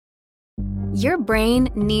Your brain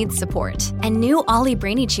needs support, and new Ollie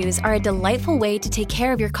Brainy Chews are a delightful way to take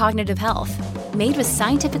care of your cognitive health. Made with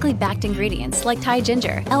scientifically backed ingredients like Thai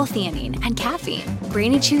ginger, L-theanine, and caffeine,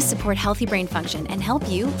 Brainy Chews support healthy brain function and help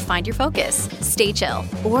you find your focus, stay chill,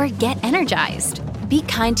 or get energized. Be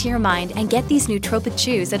kind to your mind and get these nootropic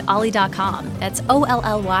chews at ollie.com. That's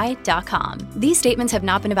OLLY.com. These statements have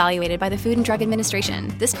not been evaluated by the Food and Drug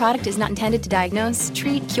Administration. This product is not intended to diagnose,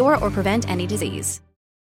 treat, cure, or prevent any disease.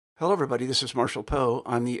 Hello, everybody. This is Marshall Poe.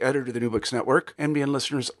 I'm the editor of the New Books Network. NBN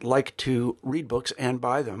listeners like to read books and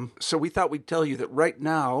buy them. So we thought we'd tell you that right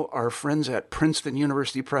now, our friends at Princeton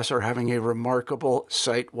University Press are having a remarkable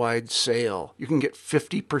site-wide sale. You can get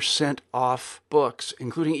 50% off books,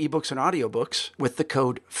 including ebooks and audiobooks, with the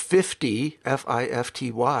code 50,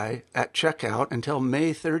 F-I-F-T-Y, at checkout until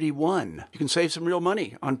May 31. You can save some real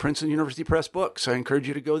money on Princeton University Press books. I encourage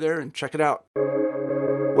you to go there and check it out.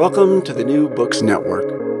 Welcome to the New Books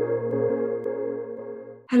Network.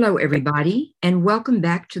 Hello, everybody, and welcome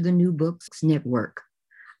back to the New Books Network.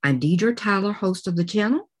 I'm Deidre Tyler, host of the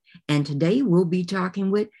channel, and today we'll be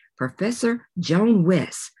talking with Professor Joan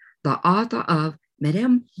West, the author of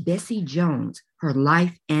Madame Bessie Jones, Her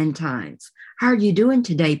Life and Times. How are you doing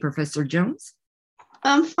today, Professor Jones?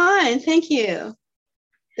 I'm fine, thank you.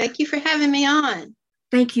 Thank you for having me on.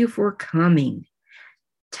 Thank you for coming.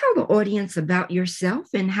 Tell the audience about yourself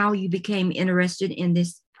and how you became interested in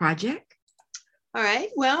this project. All right.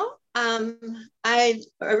 Well, I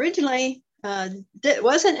originally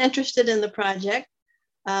wasn't interested in the project,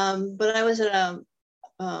 but I was at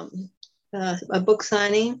a book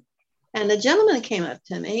signing, and a gentleman came up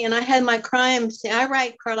to me, and I had my crimes. I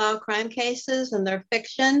write Carlisle crime cases, and they're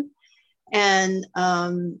fiction. And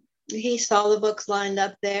he saw the books lined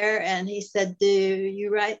up there, and he said, "Do you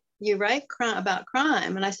write crime about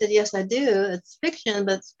crime?" And I said, "Yes, I do. It's fiction,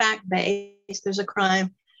 but it's fact based. There's a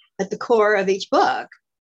crime at the core of each book."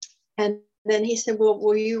 And then he said, "Well,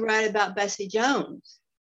 will you write about Bessie Jones?"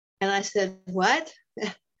 And I said, "What?"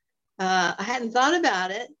 I hadn't thought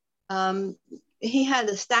about it. He had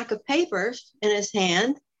a stack of papers in his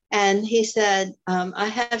hand, and he said, "I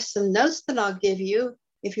have some notes that I'll give you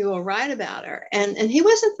if you will write about her." And he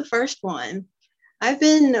wasn't the first one. I've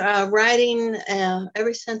been writing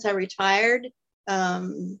ever since I retired,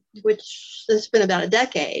 which has been about a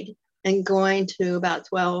decade, and going to about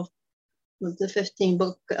 12 to 15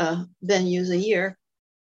 book venues a year.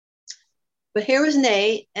 But here was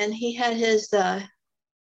Nate, and he had his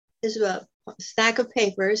stack of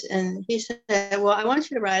papers, and he said, "Well, I want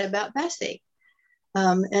you to write about Bessie."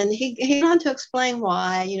 And he went on to explain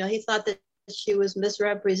why. He thought that she was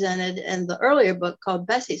misrepresented in the earlier book called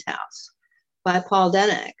Bessie's House by Paul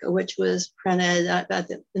Denick, which was printed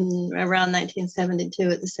around 1972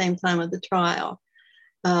 at the same time of the trial.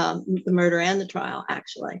 The murder and the trial,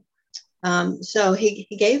 actually. So he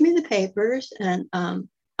gave me the papers, and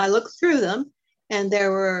I looked through them, and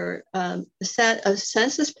there were a set of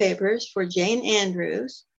census papers for Jane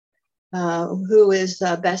Andrews, who is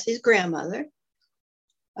Bessie's grandmother,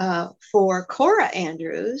 for Cora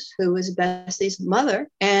Andrews, who was Bessie's mother,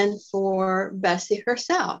 and for Bessie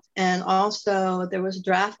herself. And also there was a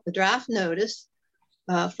draft notice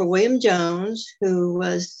for William Jones, who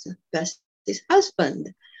was Bessie's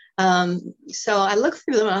husband. So I looked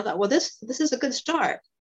through them, and I thought, well, this is a good start.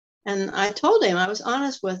 And I told him, I was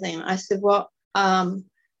honest with him. I said, well, I'm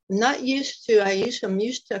used to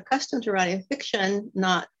accustomed to writing fiction,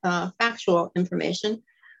 not factual information,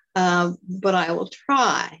 but I will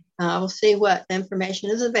try. I will see what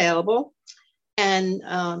information is available, and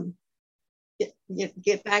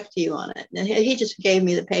get back to you on it. And he just gave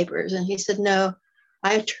me the papers, and he said, "No,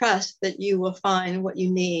 I trust that you will find what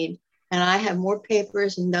you need. And I have more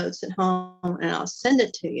papers and notes at home, and I'll send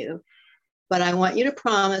it to you. But I want you to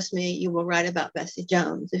promise me you will write about Bessie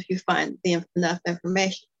Jones if you find enough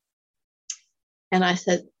information." And I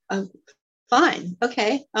said, "Oh, fine.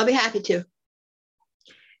 Okay, I'll be happy to."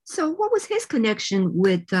 So what was his connection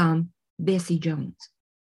with Bessie Jones?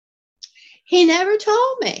 He never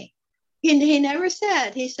told me. He never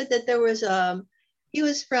said. He said that there was, he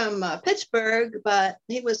was from Pittsburgh, but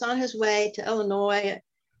he was on his way to Illinois,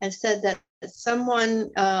 and said that someone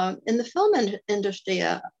in the film industry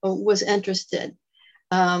was interested.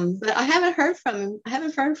 But I haven't heard from him. I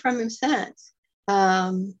haven't heard from him since.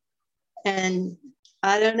 And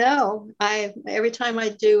I don't know. Every time I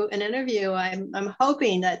do an interview, I'm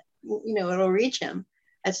hoping that it'll reach him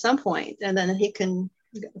at some point, and then he can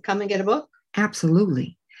come and get a book.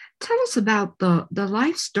 Absolutely. Tell us about the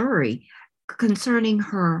life story concerning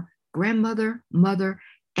her grandmother, mother,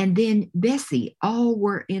 and then Bessie. All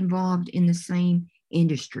were involved in the same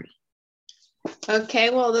industry. Okay,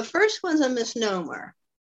 well, the first one's a misnomer.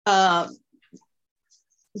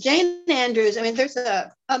 Jane Andrews, I mean, there's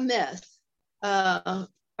a myth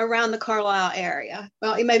around the Carlisle area.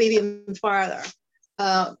 Well, maybe even farther,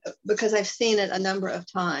 because I've seen it a number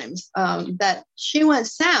of times, that she went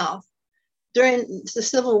south during the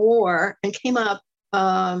Civil War and came up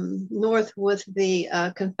north with the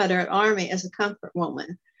Confederate Army as a comfort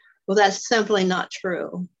woman. Well, that's simply not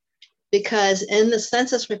true, because in the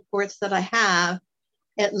census reports that I have,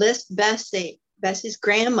 it lists Bessie's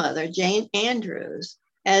grandmother, Jane Andrews,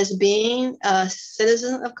 as being a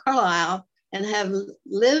citizen of Carlisle and have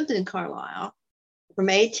lived in Carlisle from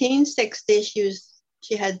 1860.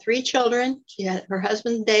 She had 3 children. She had her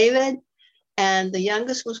husband, David, and the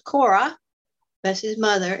youngest was Cora, Bessie's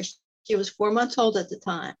mother. She was 4 months old at the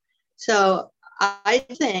time. So I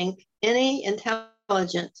think any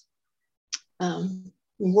intelligent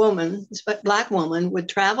woman, Black woman, would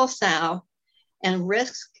travel south and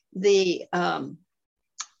risk the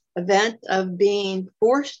event of being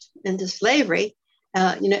forced into slavery,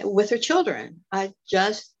 with her children. I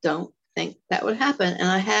just don't think that would happen. And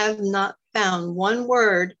I have not found one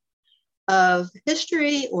word of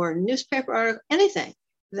history or newspaper article, anything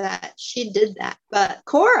that she did that. But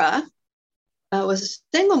Cora was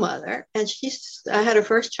a single mother, and she had her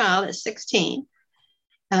first child at 16.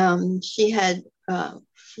 She had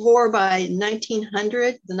 4 by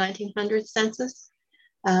 1900, the 1900 census.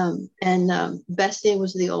 Bessie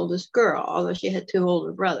was the oldest girl, although she had 2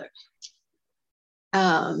 older brothers.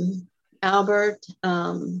 Albert,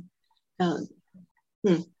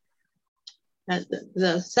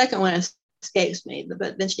 the second one escapes me,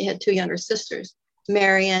 but then she had 2 younger sisters,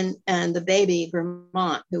 Marion and the baby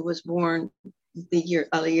Vermont, who was born a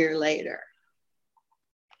year later.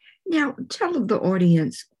 Now, tell the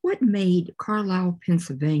audience what made Carlisle,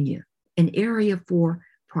 Pennsylvania, an area for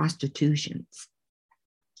prostitutions.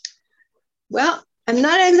 Well, I'm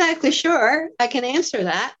not exactly sure I can answer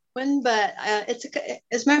that one, but as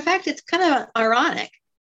a matter of fact, it's kind of ironic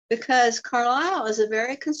because Carlisle is a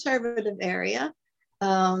very conservative area.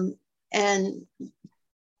 And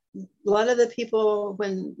a lot of the people,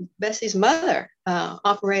 when Bessie's mother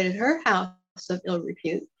operated her house of ill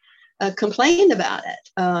repute, complained about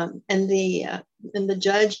it. And the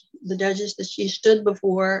judges that she stood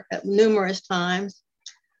before at numerous times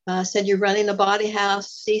said, "You're running a bawdy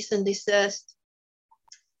house, cease and desist."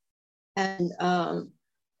 And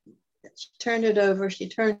she turned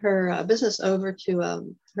her business over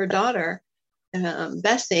to her daughter,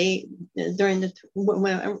 Bessie,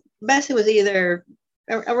 when Bessie was either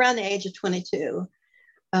around the age of 22.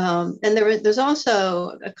 And there's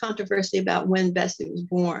also a controversy about when Bessie was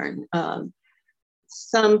born.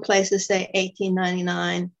 Some places say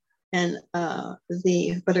 1899,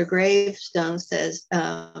 but her gravestone says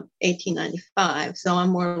 1895. So I'm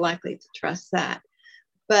more likely to trust that.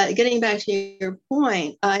 But getting back to your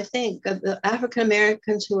point, I think of the African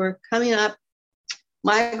Americans who are coming up,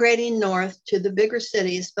 migrating north to the bigger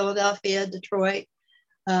cities, Philadelphia, Detroit.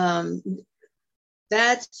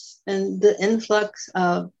 That's and the influx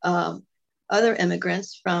of other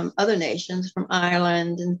immigrants from other nations, from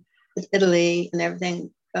Ireland and Italy and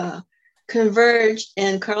everything, converged.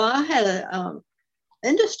 And Carlisle had an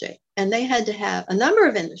industry, and they had to have a number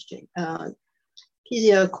of industry.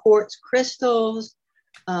 Piezo quartz crystals,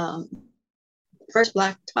 first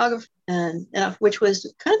black photographer, and which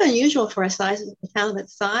was kind of unusual for a town of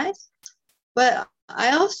its size. But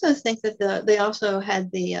I also think that they also had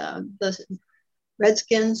the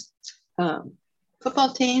Redskins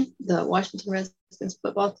football team, the Washington Redskins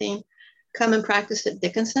football team, come and practice at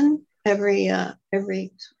Dickinson every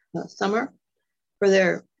summer for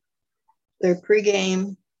their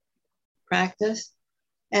pregame practice.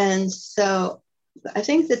 And so I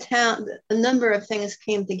think a number of things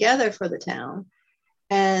came together for the town.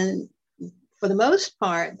 And for the most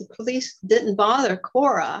part, the police didn't bother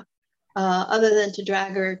Cora other than to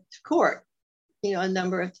drag her to court, a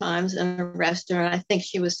number of times and arrest her. And I think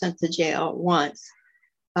she was sent to jail once.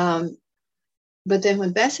 But then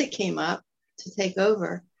when Bessie came up to take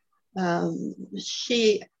over,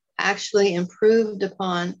 she actually improved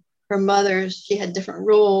upon her mother's. She had different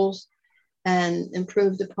rules and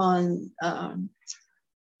improved upon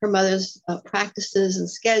her mother's practices and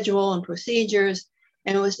schedule and procedures.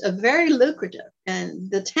 And it was a very lucrative. And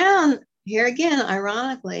the town, here again,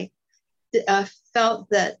 ironically, felt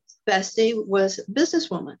that Bessie was a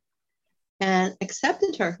businesswoman and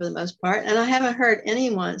accepted her for the most part. And I haven't heard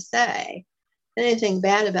anyone say anything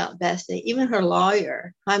bad about Bessie. Even her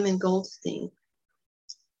lawyer, Hyman Goldstein,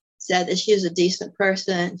 said that she was a decent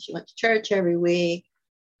person. She went to church every week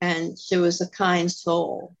and she was a kind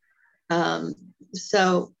soul.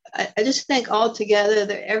 So I just think altogether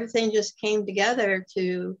that everything just came together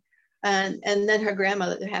to, and then her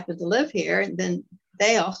grandmother happened to live here, and then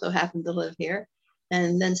they also happened to live here,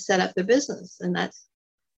 and then set up their business, and that's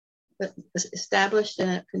established,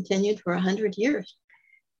 and it continued for 100 years.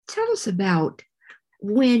 Tell us about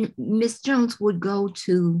when Miss Jones would go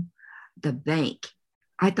to the bank.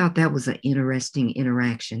 I thought that was an interesting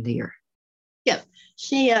interaction there. Yeah,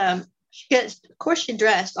 she gets, of course, she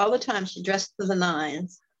dressed all the time. She dressed to the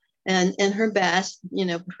nines and in her best,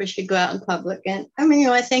 before she'd go out in public. And I mean,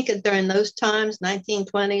 I think that during those times,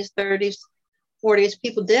 1920s, 30s, 40s,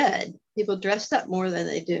 people dressed up more than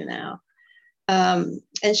they do now.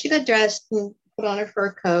 And she got dressed and put on her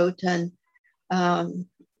fur coat and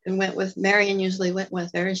went with, Marion usually went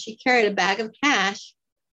with her, and she carried a bag of cash.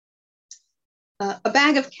 A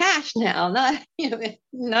bag of cash now, not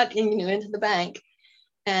into the bank,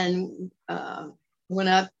 and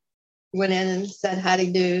went in and said how do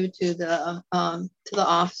you do to the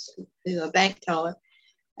office, to the bank teller,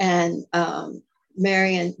 and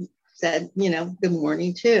Marion said, good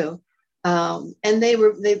morning too, and they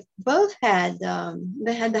both had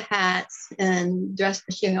they had the hats and dressed.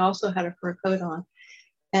 She also had a fur coat on,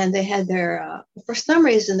 and they had their for some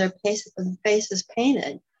reason their faces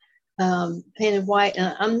painted white.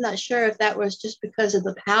 And I'm not sure if that was just because of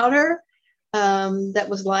the powder that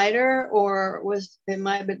was lighter, or it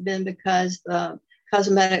might have been because the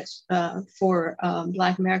cosmetics for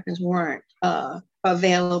Black Americans weren't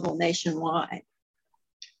available nationwide.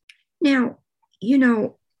 Now,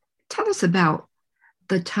 tell us about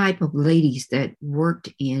the type of ladies that worked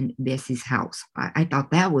in Bessie's house. I thought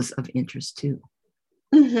that was of interest too.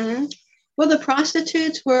 Mm-hmm. Well, the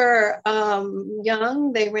prostitutes were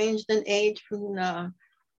young. They ranged in age from,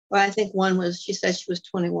 I think one was, she said she was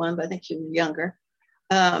 21, but I think she was younger,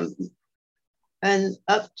 and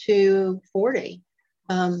up to 40.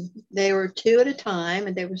 They were two at a time,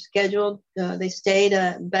 and they were scheduled. They stayed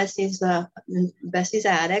at Bessie's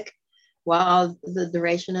attic while the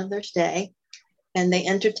duration of their stay, and they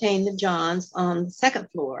entertained the Johns on the second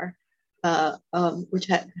floor, which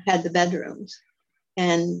had the bedrooms.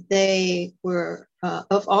 And they were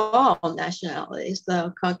of all nationalities,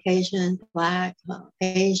 the Caucasian, Black,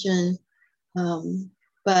 Asian,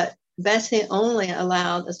 but Bessie only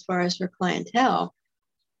allowed, as far as her clientele,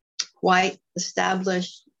 white,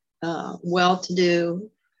 established, well-to-do,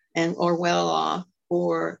 or well-off,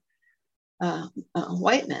 or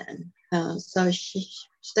white men. So she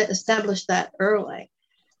established that early.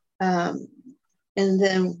 And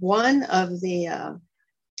then one of the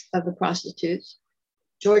prostitutes,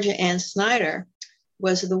 Georgia Ann Snyder,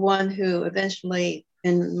 was the one who eventually,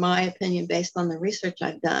 in my opinion, based on the research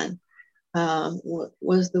I've done,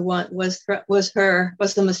 was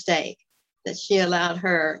the mistake that she allowed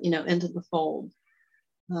her, into the fold.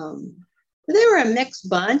 They were a mixed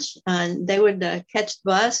bunch, and they would catch the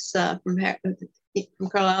bus from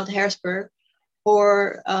Carlisle to Harrisburg,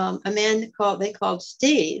 or a man they called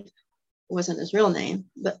Steve, wasn't his real name,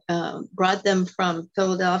 but brought them from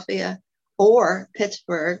Philadelphia or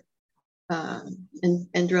Pittsburgh,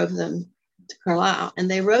 and drove them to Carlisle. And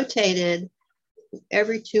they rotated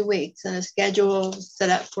every 2 weeks, and a schedule set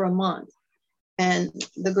up for a month. And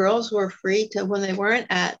the girls were free to, when they weren't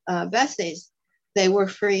at Bessie's, they were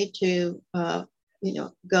free to,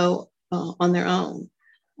 go on their own.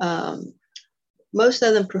 Most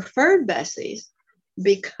of them preferred Bessie's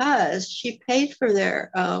because she paid for their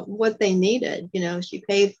what they needed. She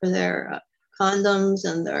paid for their condoms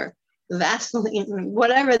and their Vaseline,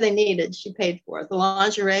 whatever they needed, she paid for it. The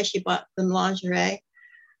lingerie, she bought them lingerie.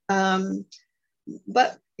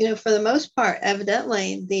 But for the most part,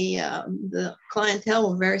 evidently the clientele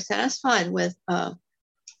were very satisfied with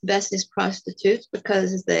Bessie's prostitutes,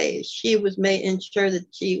 because she was made sure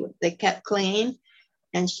that they kept clean,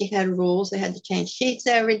 and she had rules. They had to change sheets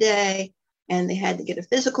every day, and they had to get a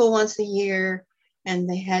physical once a year, and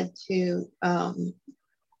they had to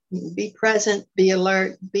be present, be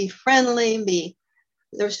alert, be friendly,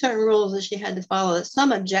 there were certain rules that she had to follow that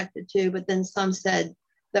some objected to, but then some said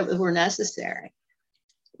that were necessary.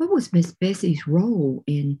 What was Miss Bessie's role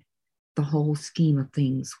in the whole scheme of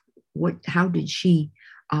things? How did she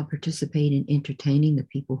participate in entertaining the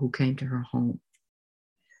people who came to her home?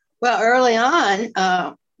 Well, early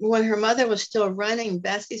on, when her mother was still running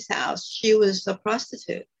Bessie's house, she was a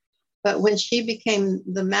prostitute. But when she became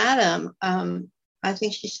the madam, I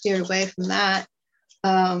think she steered away from that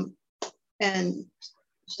and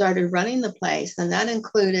started running the place. And that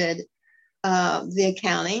included the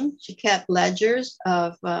accounting. She kept ledgers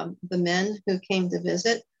of the men who came to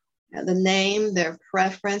visit, the name, their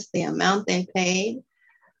preference, the amount they paid.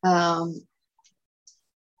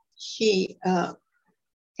 She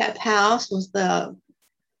kept house,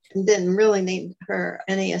 didn't really need her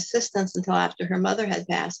any assistance until after her mother had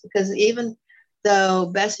passed, because even though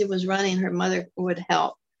Bessie was running, her mother would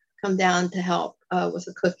come down to help with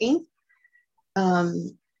the cooking.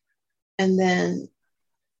 And then,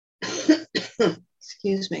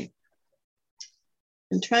 excuse me,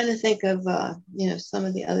 I'm trying to think of, some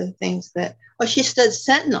of the other things she stood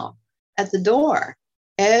sentinel at the door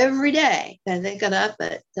every day. And they got up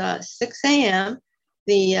at 6 a.m.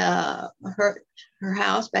 Her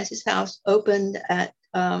house, Bessie's house, opened at,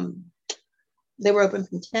 they were open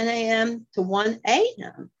from 10 a.m. to 1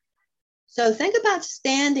 a.m. So think about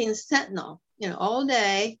standing sentinel, all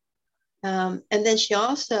day. And then she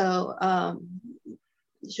also,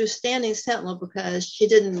 she was standing sentinel because she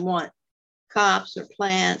didn't want cops or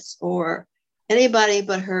plants or anybody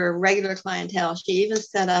but her regular clientele. She even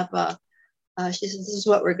set up she said, this is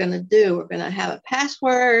what we're going to do. We're going to have a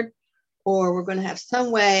password, or we're going to have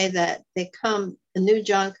some way that the new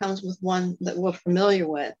John comes with one that we're familiar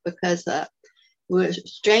with, because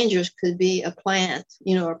strangers could be a plant,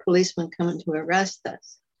 or a policeman coming to arrest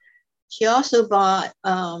us. She also bought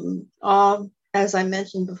all, as I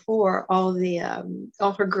mentioned before, all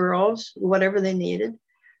her girls, whatever they needed.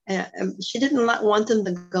 And she didn't want them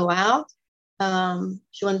to go out.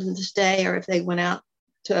 She wanted them to stay, or if they went out,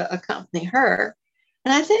 to accompany her.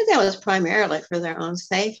 And I think that was primarily for their own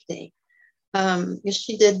safety.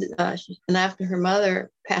 She did, and after her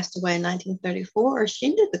mother passed away in 1934,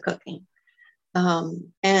 she did the cooking,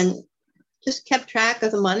 and just kept track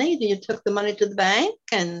of the money. You took the money to the bank,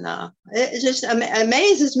 and it just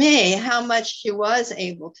amazes me how much she was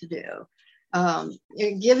able to do,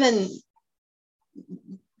 given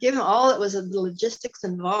all that was the logistics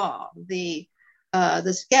involved, the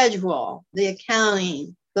schedule, the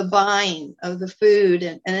accounting, the buying of the food,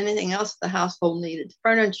 and anything else the household needed,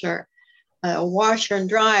 furniture, a washer and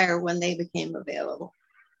dryer when they became available.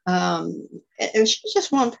 And she's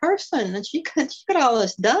just one person, and she got all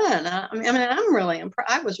this done. I'm really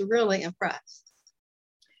impressed. I was really impressed.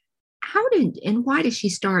 How did and why did she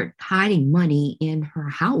start hiding money in her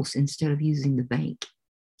house instead of using the bank?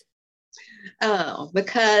 Oh,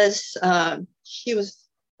 because she was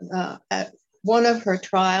at one of her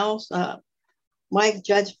trials. Mike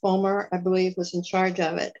Judge Fulmer, I believe, was in charge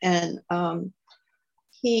of it, and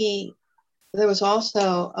there was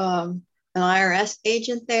also an IRS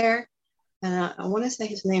agent there, and I want to say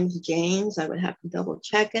his name's James. I would have to double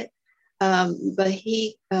check it, but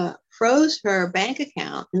he froze her bank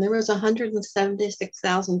account, and there was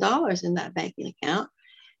 $176,000 in that banking account,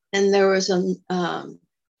 and there was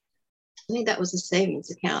I think that was a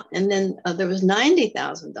savings account, and then there was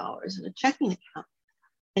 $90,000 in a checking account,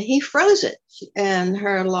 and he froze it. And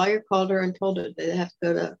her lawyer called her and told her they'd have to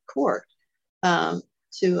go to court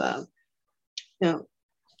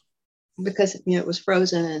because it was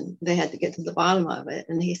frozen and they had to get to the bottom of it.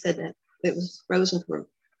 And he said that it was frozen for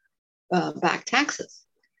back taxes.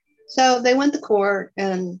 So they went to court,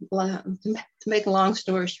 and to make a long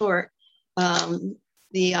story short, the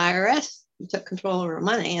IRS took control of her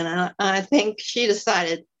money. And I think she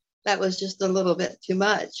decided that was just a little bit too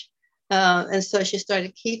much. And so she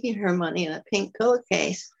started keeping her money in a pink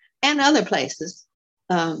pillowcase and other places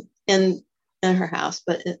in her house,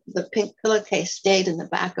 but the pink pillowcase stayed in the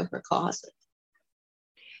back of her closet.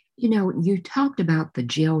 You talked about the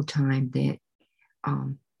jail time that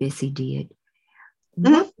Bessie did.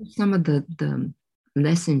 Mm-hmm. What were some of the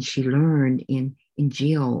lessons she learned in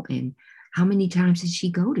jail, and how many times did she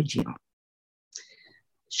go to jail?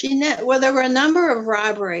 There were a number of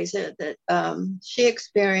robberies that she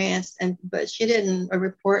experienced, but she didn't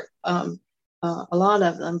report a lot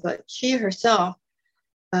of them. But she herself,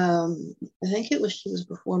 I think she was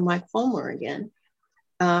before Mike Fulmer again.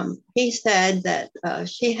 He said that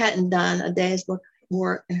she hadn't done a day's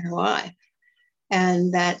work in her life,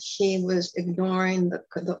 and that she was ignoring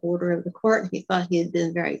the order of the court. He thought he had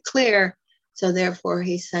been very clear. So therefore,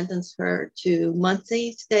 he sentenced her to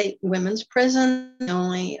Muncie State Women's Prison, the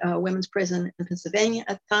only women's prison in Pennsylvania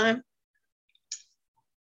at the time.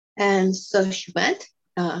 And so she went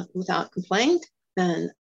without complaint.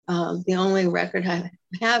 And the only record I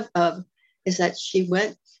have of is that she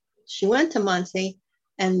went to Muncie,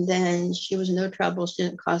 and then she was no trouble. She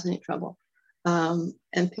didn't cause any trouble, and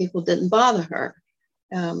people didn't bother her.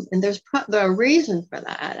 And there's a reason for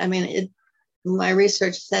that. I mean, my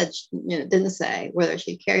research said, didn't say whether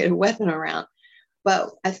she carried a weapon around,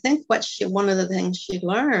 but I think one of the things she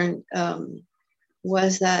learned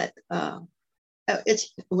was that it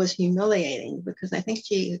was humiliating, because I think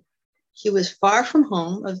she She was far from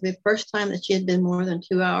home. It was the first time that she had been more than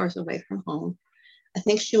 2 hours away from home. I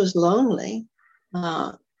think she was lonely,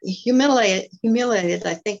 humiliated,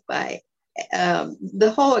 I think, by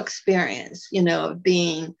the whole experience, of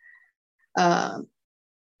being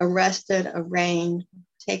arrested, arraigned,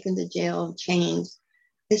 taken to jail, chains.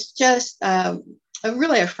 It's just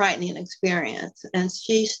really a frightening experience. And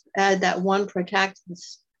she had that one protracted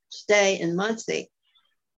stay in Muncie.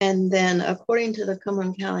 And then, according to the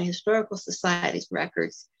Cumberland County Historical Society's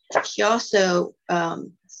records, she also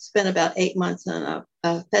spent about 8 months in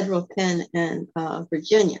a federal pen in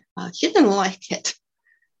Virginia. She didn't like it.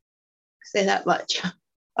 Say that much.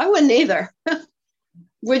 I wouldn't either.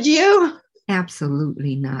 Would you?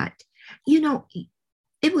 Absolutely not.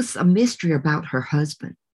 It was a mystery about her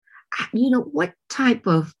husband. What type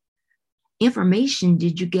of information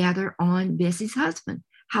did you gather on Bessie's husband?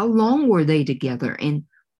 How long were they together, and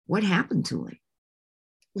what happened to him?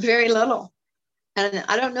 Very little. And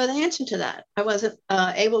I don't know the answer to that. I wasn't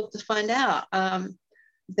able to find out. I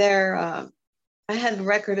had a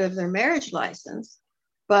record of their marriage license,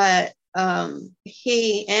 but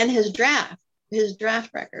he and his draft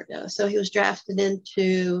record. So he was drafted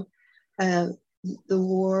into the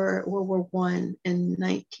World War I in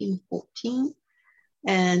 1914.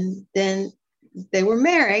 And then they were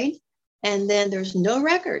married. And then there's no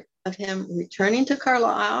record of him returning to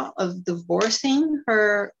Carlisle, of divorcing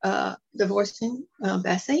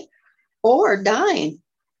Bessie, or dying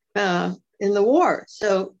in the war.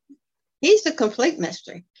 So he's a complete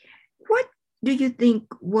mystery. What do you think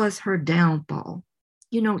was her downfall?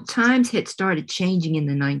 Times had started changing in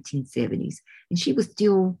the 1970s, and she was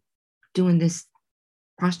still doing this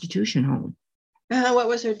prostitution home. What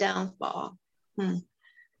was her downfall?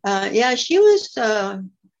 Yeah, she was.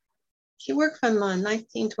 She worked from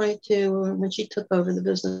 1922 when she took over the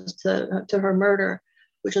business to her murder,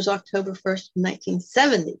 which was October 1st,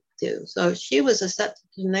 1972. So she was a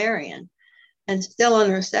septuagenarian and still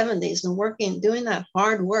in her 70s and doing that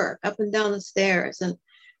hard work up and down the stairs. And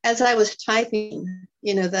as I was typing,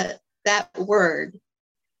 that word,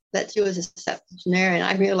 that she was a septuagenarian,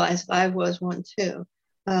 I realized I was one too.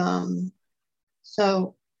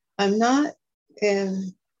 So I'm not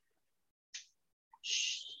in.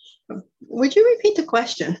 Would you repeat the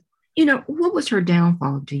question? What was her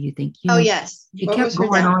downfall, do you think? Yes. She kept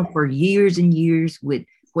going on for years and years with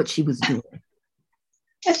what she was doing.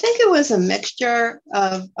 I think it was a mixture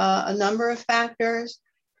of a number of factors.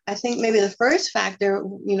 I think maybe the first factor,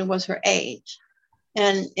 was her age.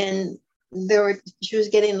 And she was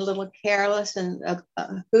getting a little careless and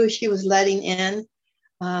who she was letting in.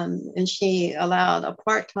 And she allowed a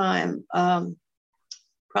part-time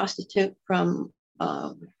prostitute from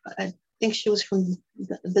I think she was from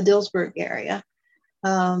the Dillsburg area.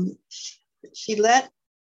 She let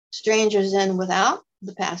strangers in without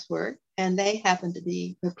the password, and they happened to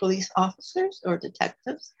be the police officers or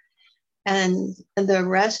detectives. And the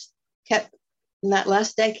rest kept, in that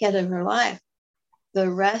last decade of her life,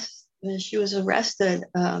 she was arrested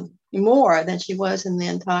more than she was in the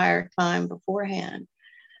entire time beforehand.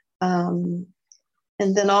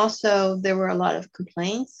 And then also there were a lot of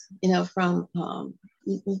complaints, from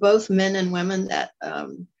both men and women that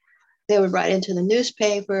they would write into the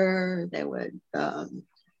newspaper. They would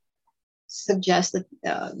suggest that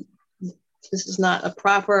this is not a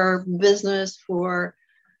proper business for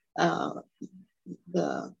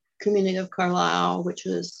the community of Carlisle, which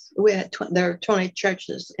was, there were 20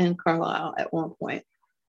 churches in Carlisle at one point.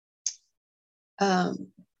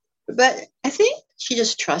 But I think she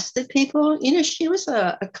just trusted people. She was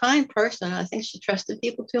a kind person. I think she trusted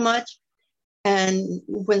people too much. And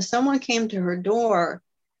when someone came to her door,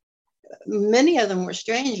 many of them were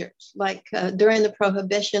strangers. Like during the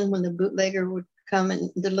Prohibition, when the bootlegger would come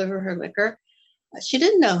and deliver her liquor, she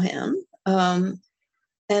didn't know him. And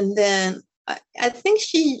then I think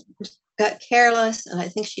she got careless, and I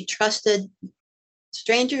think she trusted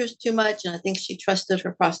strangers too much, and I think she trusted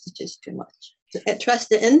her prostitutes too much.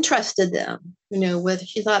 Entrusted them,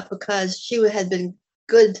 she thought because she had been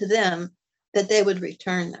good to them that they would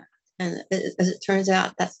return that. And as it turns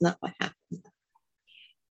out, that's not what happened.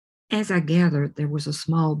 As I gathered, there was a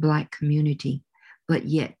small Black community, but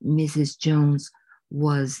yet Mrs. Jones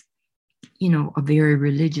was, a very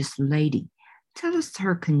religious lady. Tell us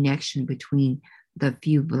her connection between the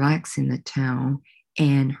few Blacks in the town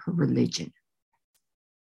and her religion.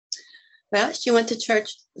 Well, she went to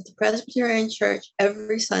church, the Presbyterian church,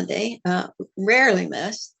 every Sunday, rarely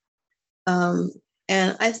missed. And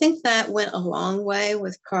I think that went a long way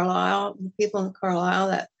with Carlisle, the people in Carlisle,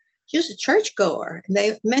 that she was a churchgoer.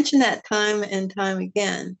 They mentioned that time and time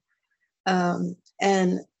again.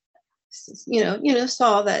 And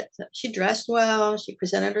saw that she dressed well, she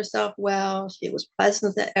presented herself well, she was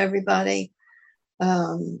pleasant to everybody.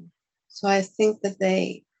 So I think that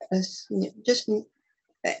they just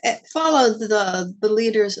followed the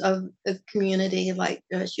leaders of the community. Like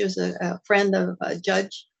she was a friend of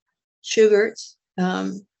Judge Sugarts.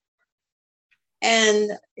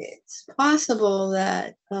 And it's possible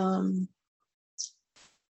that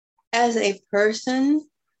as a person,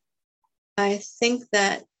 I think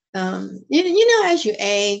that, as you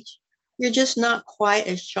age, you're just not quite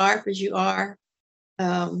as sharp as you are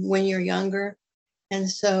when you're younger. And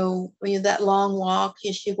so when you that long walk,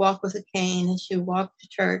 she walked with a cane and she walked to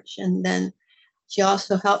church. And then she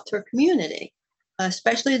also helped her community,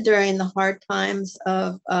 especially during the hard times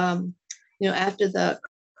of, after the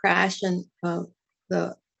crash and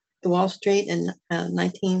the Wall Street in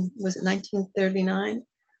 1939?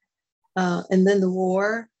 And then the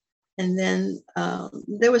war. And then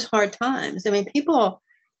there was hard times. I mean, people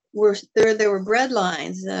were there were bread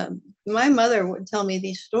lines. My mother would tell me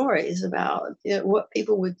these stories about what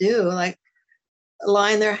people would do, like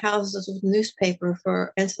line their houses with newspaper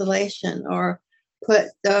for insulation, or put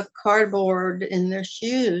cardboard in their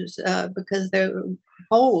shoes because there were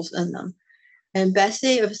holes in them. And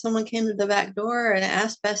Bessie, if someone came to the back door and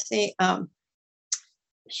asked Bessie if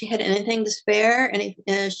she had anything to spare,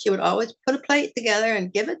 and she would always put a plate together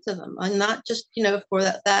and give it to them, and not just for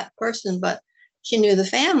that person, but she knew the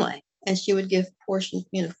family, and she would give portions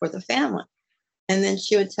for the family. And then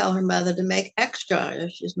she would tell her mother to make extra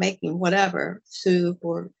if she's making whatever, soup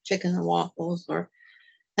or chicken and waffles, and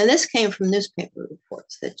this came from newspaper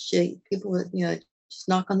reports that people would just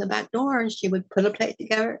knock on the back door and she would put a plate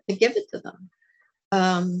together to give it to them.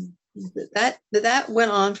 That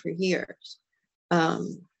went on for years.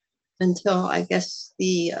 Until I guess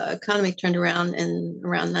the economy turned around in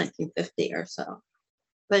around 1950 or so.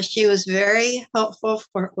 But she was very helpful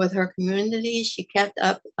with her community. She kept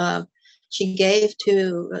up, she gave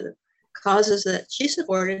to causes that she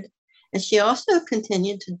supported, and she also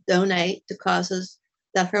continued to donate to causes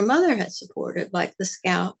that her mother had supported, like the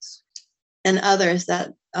Scouts and others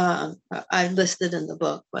that I listed in the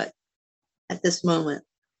book. But at this moment,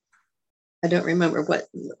 I don't remember what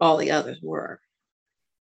all the others were.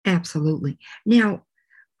 Absolutely. Now,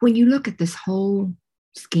 when you look at this whole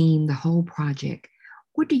scheme, the whole project,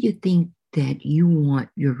 what do you think that you want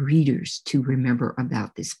your readers to remember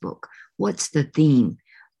about this book? What's the theme?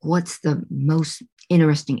 What's the most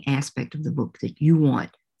interesting aspect of the book that you want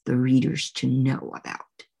the readers to know about?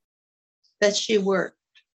 That she worked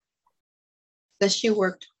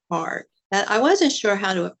hard. That I wasn't sure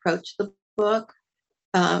how to approach the book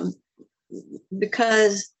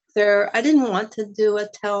because I didn't want to do a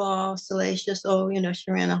tell-all salacious,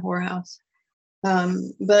 she ran a whorehouse.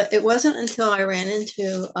 But it wasn't until I ran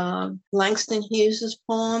into Langston Hughes's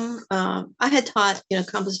poem. I had taught,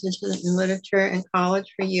 composition and literature in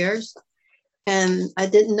college for years, and I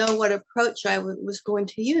didn't know what approach I was going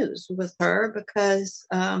to use with her because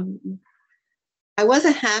I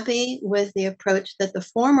wasn't happy with the approach that the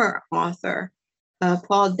former author,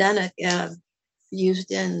 Paul Denick,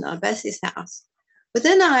 used in Bessie's House. But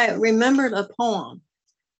then I remembered a poem.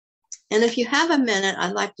 And if you have a minute,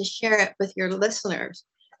 I'd like to share it with your listeners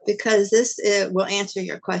because this will answer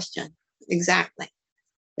your question exactly.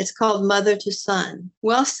 It's called Mother to Son.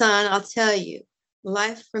 Well, son, I'll tell you,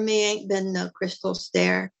 life for me ain't been no crystal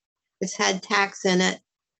stair. It's had tacks in it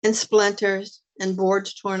and splinters and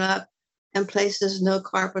boards torn up and places no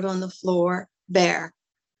carpet on the floor, bare.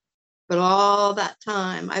 But all that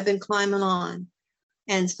time I've been climbing on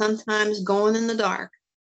and sometimes going in the dark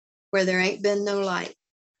where there ain't been no light.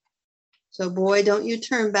 So boy, don't you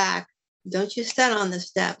turn back. Don't you stand on the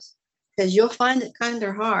steps because you'll find it kind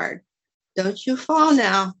of hard. Don't you fall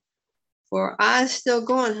now, for I's still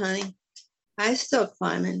going, honey. I's still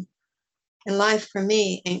climbing. And life for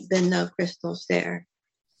me ain't been no crystal stair.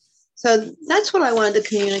 So that's what I wanted to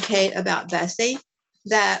communicate about Bessie,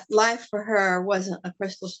 that life for her wasn't a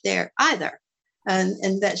crystal stair either,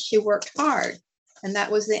 and that she worked hard. And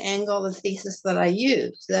that was the angle, the thesis that I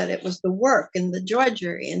used, that it was the work and the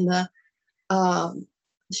drudgery and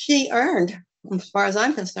she earned, as far as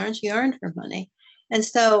I'm concerned, she earned her money. And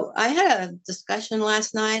so I had a discussion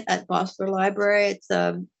last night at Gloucester Library. It's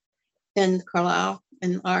in Carlisle,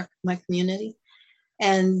 in my community.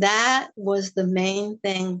 And that was the main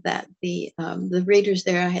thing that the readers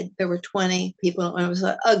there were 20 people, and it was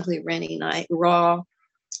an ugly rainy night, raw.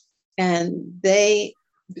 And they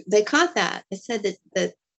caught that. It said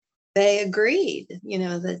that they agreed,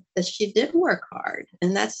 that she did work hard.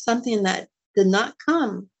 And that's something that did not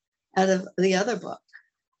come out of the other book.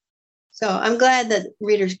 So I'm glad that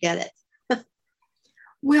readers get it.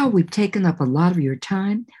 Well, we've taken up a lot of your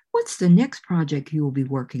time. What's the next project you will be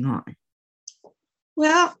working on?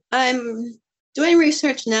 Well, I'm doing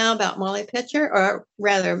research now about Molly Pitcher, or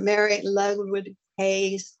rather, Mary Ludwig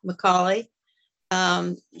Hayes Macaulay.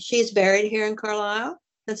 She's buried here in Carlisle,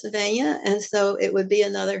 Pennsylvania, and so it would be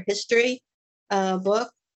another history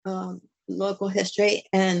book, local history.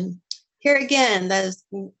 And here again, that is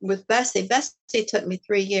with Bessie. Bessie took me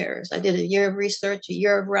 3 years. I did a year of research, a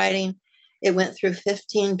year of writing. It went through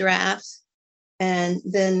 15 drafts, and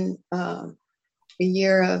then a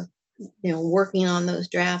year of working on those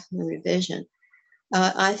drafts and the revision.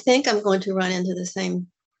 I think I'm going to run into the same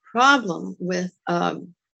problem with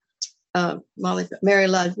Mary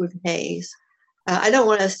Ludwig Hayes. I don't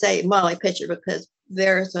want to say Molly Pitcher because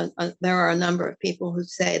there are a number of people who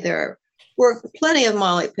say there were plenty of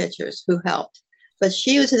Molly Pitchers who helped, but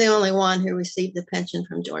she was the only one who received the pension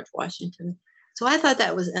from George Washington. So I thought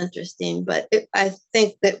that was interesting, but I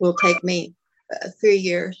think that will take me 3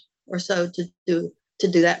 years or so to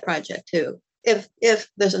do that project too, if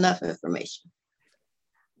there's enough information.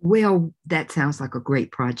 Well, that sounds like a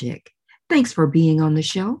great project. Thanks for being on the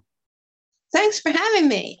show. Thanks for having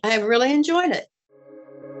me. I really enjoyed it.